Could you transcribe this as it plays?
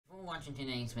watching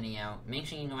today's video, make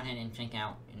sure you go ahead and check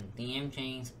out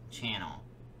DMJ's channel.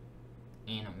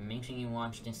 And make sure you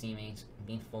watch the series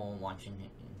before watching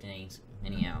today's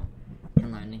video to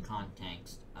learn the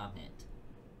context of it.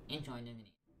 Enjoy the video.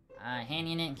 Hey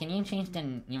Unit, can you change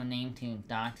your name to ...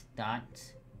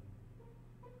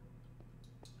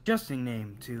 Adjusting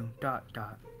name to ...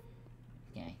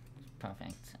 Okay,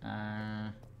 perfect.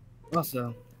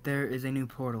 Also, there is a new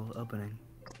portal opening.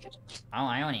 Oh,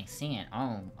 I already see it.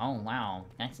 Oh, wow.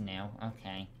 That's new.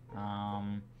 Okay.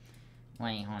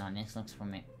 Wait, hold on. This looks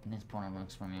familiar. This portal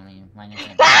looks familiar. Why does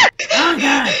it... Oh,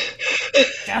 God!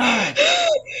 God!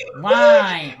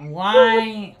 Why?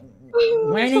 Why?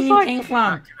 Where did you came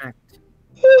from?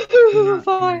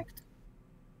 Fine.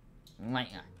 Wait, ...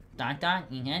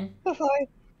 You good? Fine.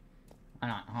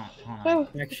 Hold on.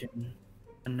 Connection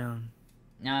unknown.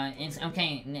 No, it's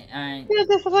okay. Yeah,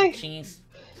 that's fine. She's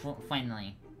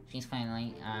friendly. She's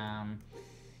friendly.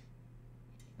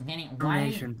 Vinnie,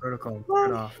 Termination protocol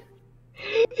cut off.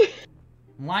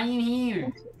 Why are you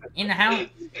here? In the house?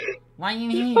 Why are you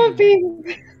here? I'm being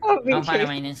by the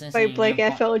way, this is by Blake.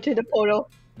 I fell into the portal.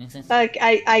 This is...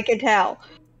 I can tell.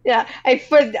 Yeah, I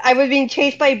was being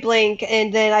chased by Blink,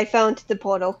 and then I fell into the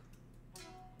portal.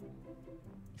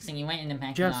 So you went in the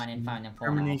backyard and found the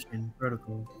portal. Termination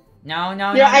protocol. No.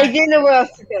 Yeah, I didn't know what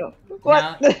else to do.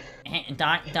 What? No,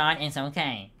 Dot is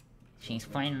okay. She's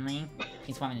friendly.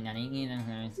 She's from another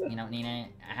universe. You don't need to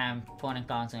have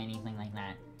protocols or anything like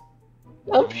that.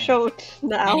 I'm short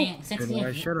now.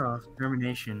 I shut off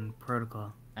termination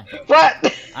protocol. Okay.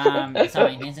 What?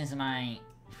 Sorry, this is my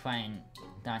friend,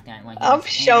 Dot. I'm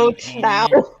short now.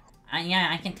 Yeah,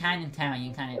 I can kind of tell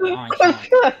you kind of are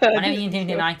short. Whatever you do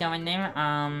not go in there.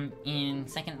 And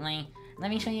secondly, let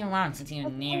me show you around since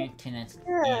you're near to this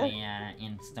area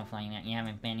and stuff like that. You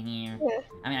haven't been here. Yeah.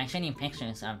 I mean, I showed you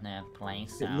pictures of the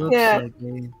place, so... It looks like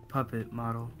a puppet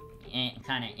model. It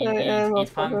kind of is.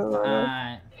 It's from,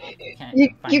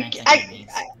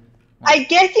 I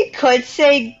guess you could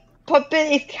say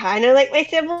puppet is kind of like my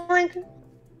sibling.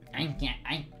 I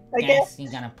guess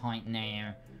you got a point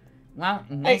there. Well,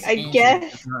 I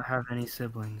guess. Does not have any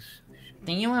siblings.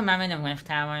 Do you remember the Rift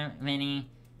Tower, Vinnie?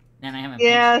 That I have a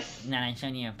yes. That I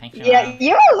showed you a picture yeah, of. you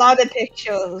have a lot of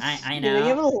pictures. I know. You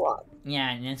have a lot.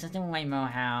 Yeah, this is the Rainbow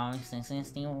House. This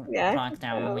is the Clock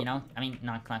Tower. We don't. I mean,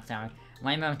 not Clock Tower.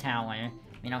 Rainbow Tower.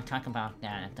 We don't talk about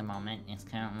that at the moment. It's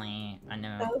currently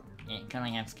under. It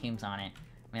currently has cubes on it.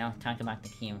 We don't talk about the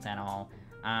cubes at all.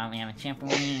 We have a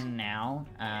trampoline now.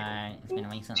 It's been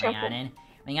recently added.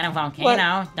 We got a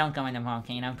volcano. What? Don't go in the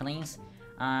volcano, please.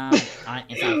 It's off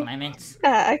limits.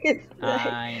 I could.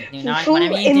 Do not.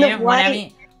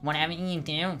 Whatever you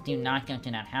do, do not go to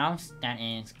that house. That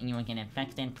is, you will get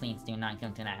infected. Please do not go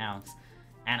to that house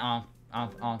at all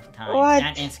times. What?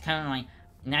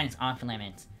 That is off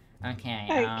limits.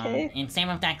 Okay. And same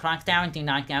with that clock tower. Do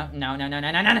not go. No. You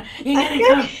gotta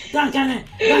go. Don't go to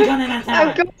that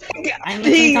tower. I'm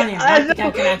literally telling you, don't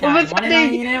go to that tower. What did I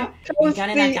do? You go to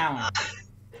that tower.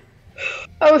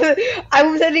 I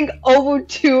was heading over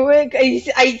to it.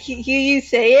 I hear you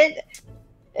say it.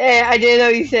 I didn't know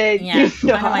you said. Yeah. By the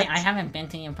way, I haven't been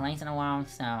to your place in a while,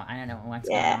 so I don't know what's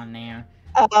going on there.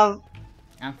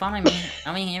 Follow me.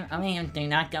 Over here. Do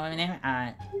not go in there.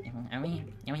 Over here.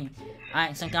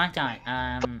 Alright, so Dot.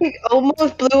 We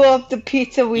almost blew up the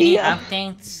pizzeria. Any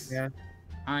updates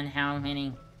on how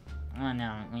many? Oh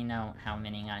no, we know how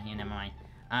many got here. Never mind.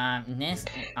 This.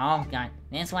 Oh god,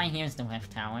 this right here is the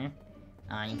Rift Tower.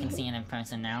 You can see it in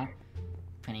person now.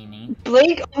 Pretty neat.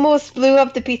 Blake almost blew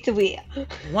up the pizzeria.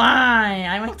 Why?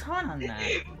 I was taught on that.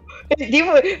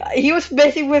 He was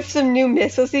messing with some new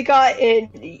missiles he got, and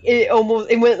it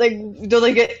went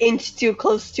like an inch too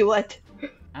close to it.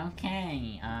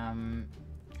 Okay.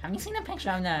 Have you seen a picture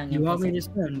of the new You want me to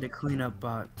send the cleanup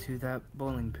bot to that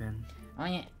bowling pin? Oh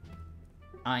yeah.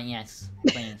 Yes,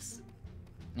 please.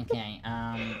 Okay,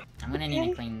 I'm gonna need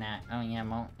to clean that. Oh yeah,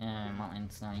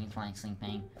 Molten's he's probably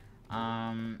sleeping.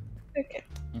 Okay.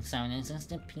 And so this is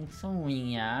the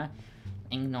pizzeria.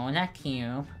 Ignore that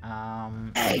cube.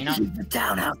 Hey, keep it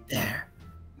down out there.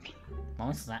 What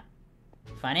was that?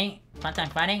 Freddy?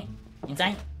 Contact Freddy?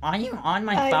 Are you on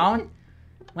my phone?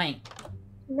 Wait.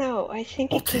 No, I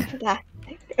think it came to that.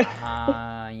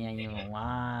 Yeah, you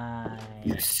lied.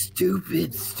 You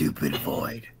stupid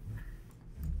void.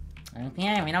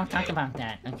 Okay, we don't talk about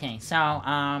that. Okay, so,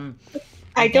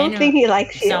 I don't think he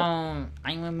likes you. So,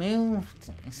 I removed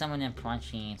some of the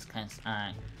plushies, because,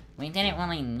 we didn't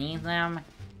really need them.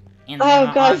 And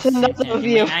God, enough of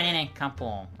you. We added a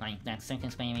couple, like that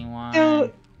Circus Baby one. So,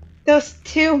 there's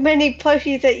too many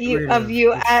plushies of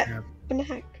you at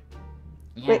FNAF.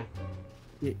 Yeah. Wait.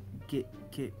 get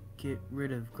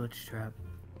rid of glitch trap.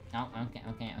 Oh, okay.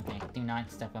 Do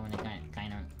not step over the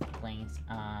kind of place.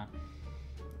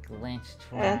 Glitch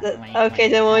trap. Okay,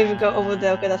 then we'll even go over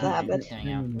there because that's what happened. There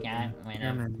you go. Got it.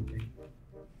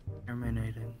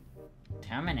 Terminating.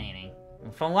 Terminating?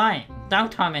 For what?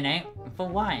 Don't terminate. For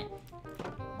what?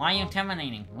 Why are you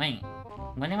terminating? Wait.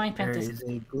 When did I put this? There is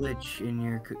a glitch in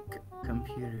your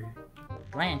computer.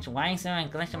 Glitch? Why is there a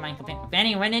glitch in my computer?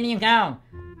 Vinnie, where did you go?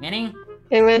 Vinnie?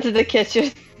 I went to the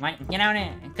kitchen. What? Get out of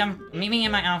here. Come, meet me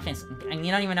in my office.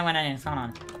 You don't even know what that is. Hold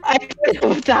on. I don't know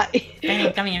what that is.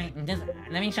 Vinnie, come here.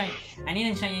 Let me show you. I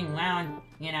need to show you around,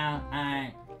 you know,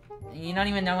 you don't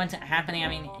even know what's happening. I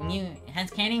mean,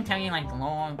 has Candy tell you, like,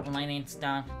 lore-related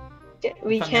stuff?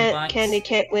 Candy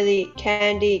can't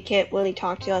really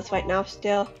talk to us right now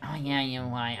still. Oh yeah, you're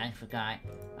right, I forgot.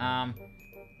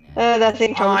 That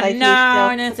thing traumatized me still.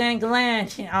 Oh no, it's a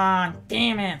glitch! Oh,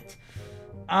 damn it!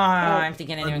 Oh, I have to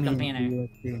get a new computer.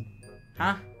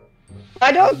 Huh?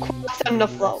 I don't cross on the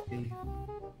flow.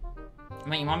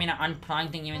 Wait, you want me to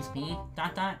unplug the USB?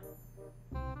 Dot?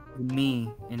 Me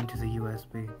into the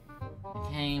USB.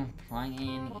 Okay, plug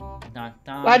in, dot.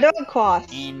 I don't cross.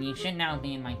 And you should now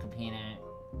be in my computer.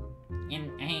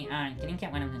 And, hey, can you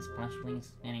get one of his plush,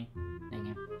 please, Vinnie? Thank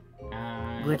you.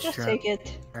 Glitch just trap. take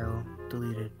it. I will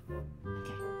delete it.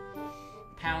 Okay.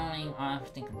 Powering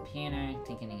off the computer,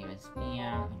 taking the USB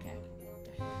out, okay.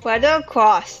 But I don't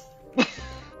cross. Why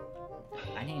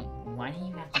do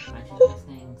you have to touch these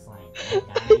things? Like,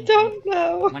 I don't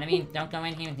know. What I mean, don't go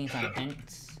in here with these, like,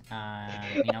 vents.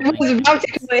 You know, I was about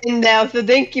to go in now, so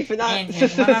thank you for that. And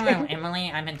remember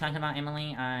Emily? I've been talking about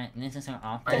Emily. This is her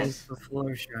office. Why is the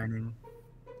floor shining?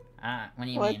 What do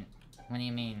you mean? What do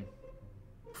you mean?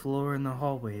 Floor in the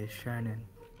hallway is shining.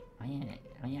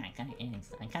 Oh yeah, it kinda is.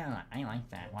 I like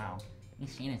that. Wow.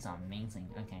 These shaders are amazing.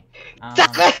 Okay.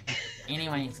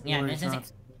 Anyways, yeah,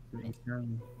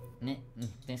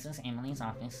 this is Emily's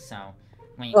office, so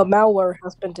wait. A malware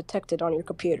has been detected on your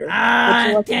computer.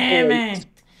 Ah, damn it!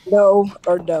 No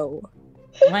or no.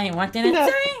 Wait, what did it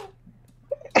say?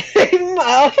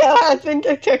 Malware has been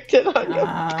detected on your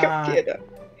computer.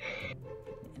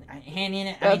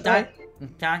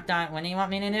 Dot, what do you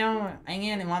want me to do?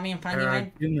 Again, want me to plug you in? There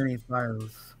are too many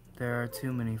files. There are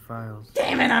too many files.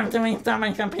 Damn it, I'm doing stuff on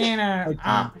my computer!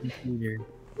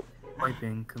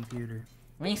 Typing computer.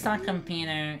 Restart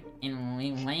computer and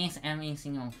erase every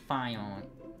single file.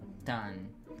 Done.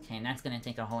 Okay, that's gonna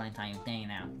take a whole entire day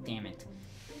now. Damn it.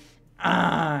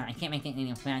 I can't make it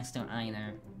any faster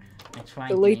either. I tried.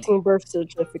 Deleting birth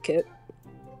certificate.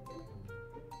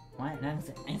 What?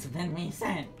 It's been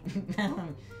reset.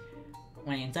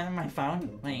 Wait, is that on my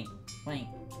phone? Wait.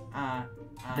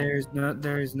 There is no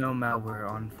malware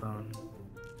on phone.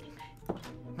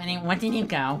 Vinnie, what did you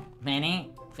go?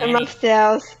 Vinnie? I'm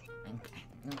upstairs.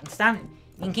 Stop.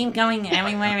 You keep going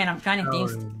everywhere and I'm trying to do...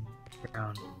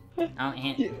 Oh,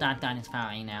 and dot is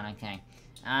powering now, okay.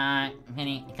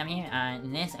 Vinnie, come here.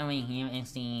 This over here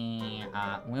is the,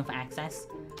 roof access.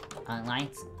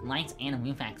 Lights and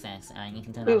roof access. You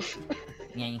can turn off.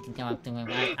 Yeah, you can go up the roof.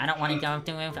 I don't want to go up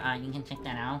the roof. You can check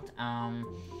that out.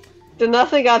 There's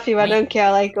nothing else here. I don't care,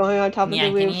 I like going on top of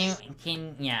the roof.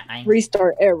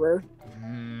 Restart error.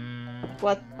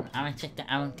 What? I will check that.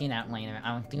 I will do that later.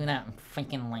 I will do that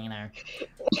freaking later.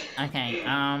 Okay,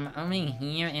 over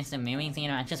here is the movie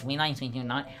theater. I just realized we do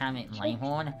not have it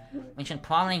labeled. We should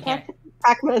probably get...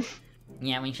 Pac-Man.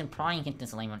 Yeah, we should probably get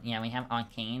this labeled. Yeah, we have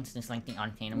arcades, just like the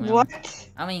arcade room. What?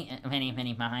 Oh wait,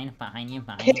 Vinnie, behind you.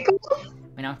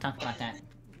 We don't talk about that.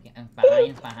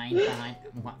 Behind.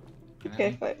 What?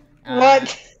 Okay, fine.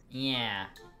 What? Yeah.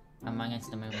 Among Us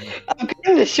the movie. I'm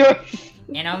getting the shorts.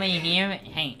 And over here,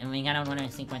 hey, we got one of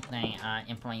the secret thing,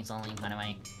 employees only, by the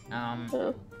way.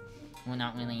 We're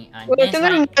not really, well, it's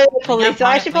gonna be police, so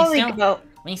I should probably go.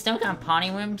 We still got party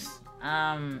rooms,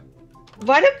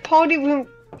 Why the party room?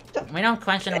 We don't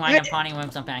question why the party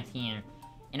rooms are back here.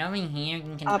 And over here,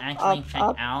 you can actually check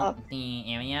out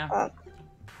the area.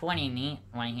 Pretty neat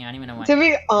right here, I don't even know what. To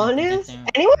be honest,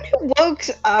 anyone who works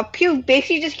up here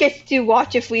basically just gets to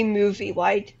watch a free movie,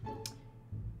 right?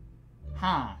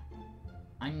 Huh.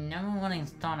 I never really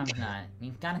thought of that.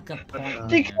 You've got a good point.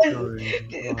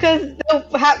 Because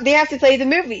they have to play the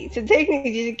movie, so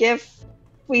technically just give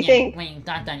free thing. Wait,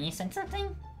 Dot, you said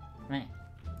something? Right.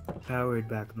 Powered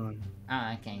back on.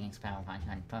 Oh, okay, it's powered back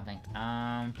on. Perfect.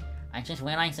 I just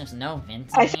realized there's no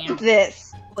vents in here.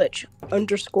 This. Glitch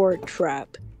 _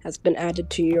 trap has been added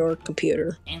to your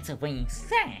computer. It's a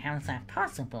reset. How is that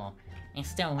possible? It's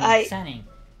still resetting.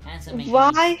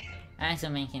 Why? That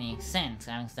doesn't make any sense.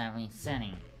 How is that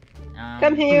resetting?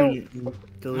 Come here.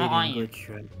 What are you?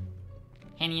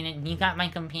 you got my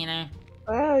computer?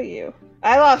 Where are you?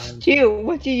 I lost you.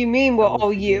 What do you mean we're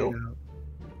all you?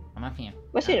 I'm up here.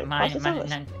 What's it?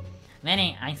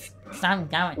 Vinnie, I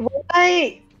stopped going.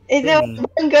 Why is there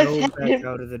Among Us Go back head?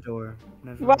 out of the door.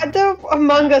 Why the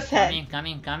Among Us head? Come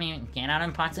in. Get out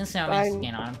of pots and servants.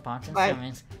 Get out of pots and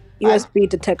servants. USB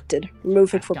detected.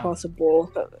 Removing for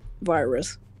possible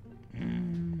virus.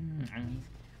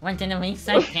 When did the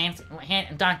reset cancel?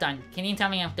 Don, can you tell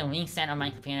me if the reset on my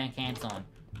computer canceled?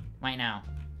 Right now.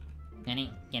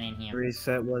 Vinnie, get in here.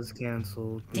 Reset was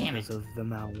canceled because Damn it. of the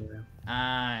malware.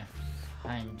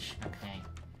 Fudge. Okay.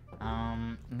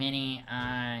 Vinnie,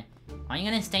 are you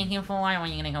gonna stay here for a while, or are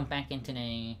you gonna go back into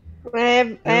the...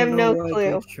 I have no why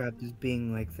clue. Glitch Trap is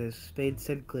being like this. Spade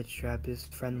said Glitch Trap is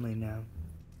friendly now.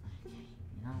 You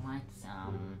know what?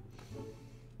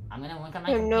 I'm gonna look at my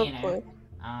I have no computer. clue.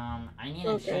 I need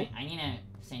to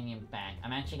send you back.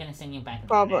 I'm actually gonna send you back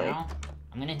Probably. now.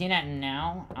 I'm gonna do that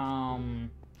now.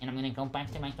 And I'm gonna go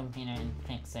back to my computer and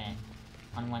fix it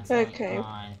on what's going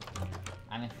on.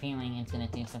 I have a feeling it's gonna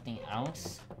do something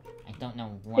else. I don't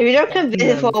know what. If you don't come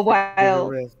visit for a while.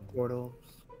 Rift portals.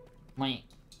 Wait.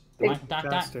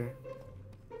 Faster.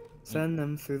 Send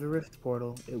them through the Rift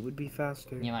portal. It would be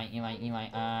faster. You're right.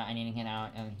 I need to get out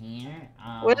of here.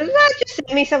 What does that just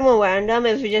send me someone random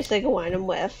if we just like a random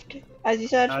Rift, as you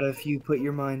said? Not if you put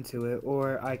your mind to it,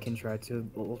 or I can try to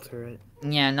alter it.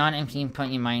 Yeah, not if you put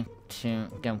your mind to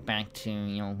go back to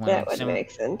your world. That would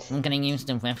make sense. I'm gonna use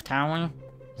the Rift Tower.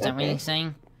 Is that what you're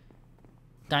saying?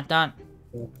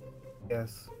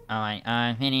 Yes.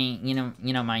 Alright, Vinnie, you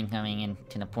don't mind going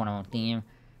into the portal, do you?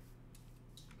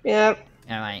 Yep.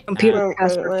 Alright. Computer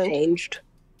password changed.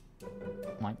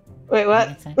 What? Wait,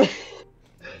 what?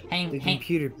 The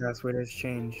computer password has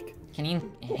changed. Can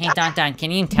you,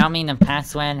 can you tell me the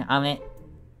password of it?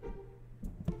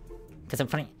 Cause I'm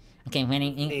pretty, okay,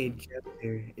 Vinnie, Hey,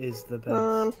 Jester is the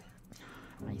best.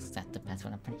 I set the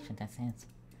password, I'm pretty sure that's it.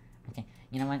 Okay,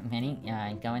 you know what, Vinnie,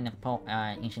 go in the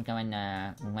you should go in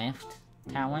the Rift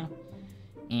Tower.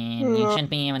 And you should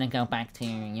be able to go back to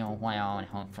your world,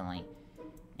 hopefully.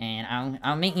 And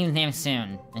I'll meet you there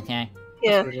soon, okay?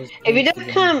 Yeah. If you don't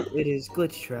come... It is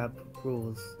Glitch Trap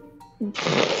rules.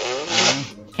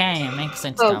 Okay, it makes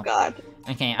sense Oh though. god.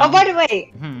 Okay, oh, by the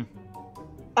way!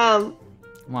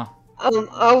 What?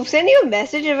 I'll send you a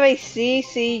message if I see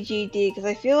CGD, because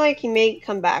I feel like he may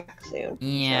come back soon.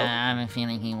 Yeah, I have a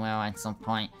feeling he will at some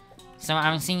point. So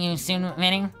I will see you soon,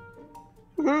 Vinnie?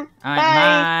 Alright,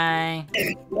 bye!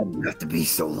 You have to be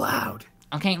so loud.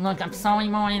 Okay, look, I'm sorry,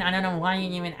 Morgan. I don't know why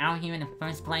you're even out here in the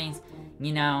first place.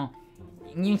 You know,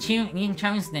 you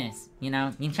chose this. You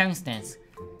know, you chose this.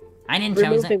 I didn't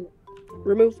choose it.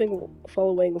 Removing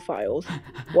following files.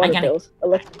 Water bills,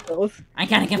 electric bills. I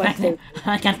gotta get back there.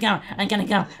 I gotta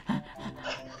go.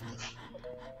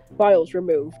 Files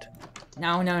removed.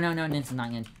 No, this is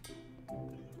not good.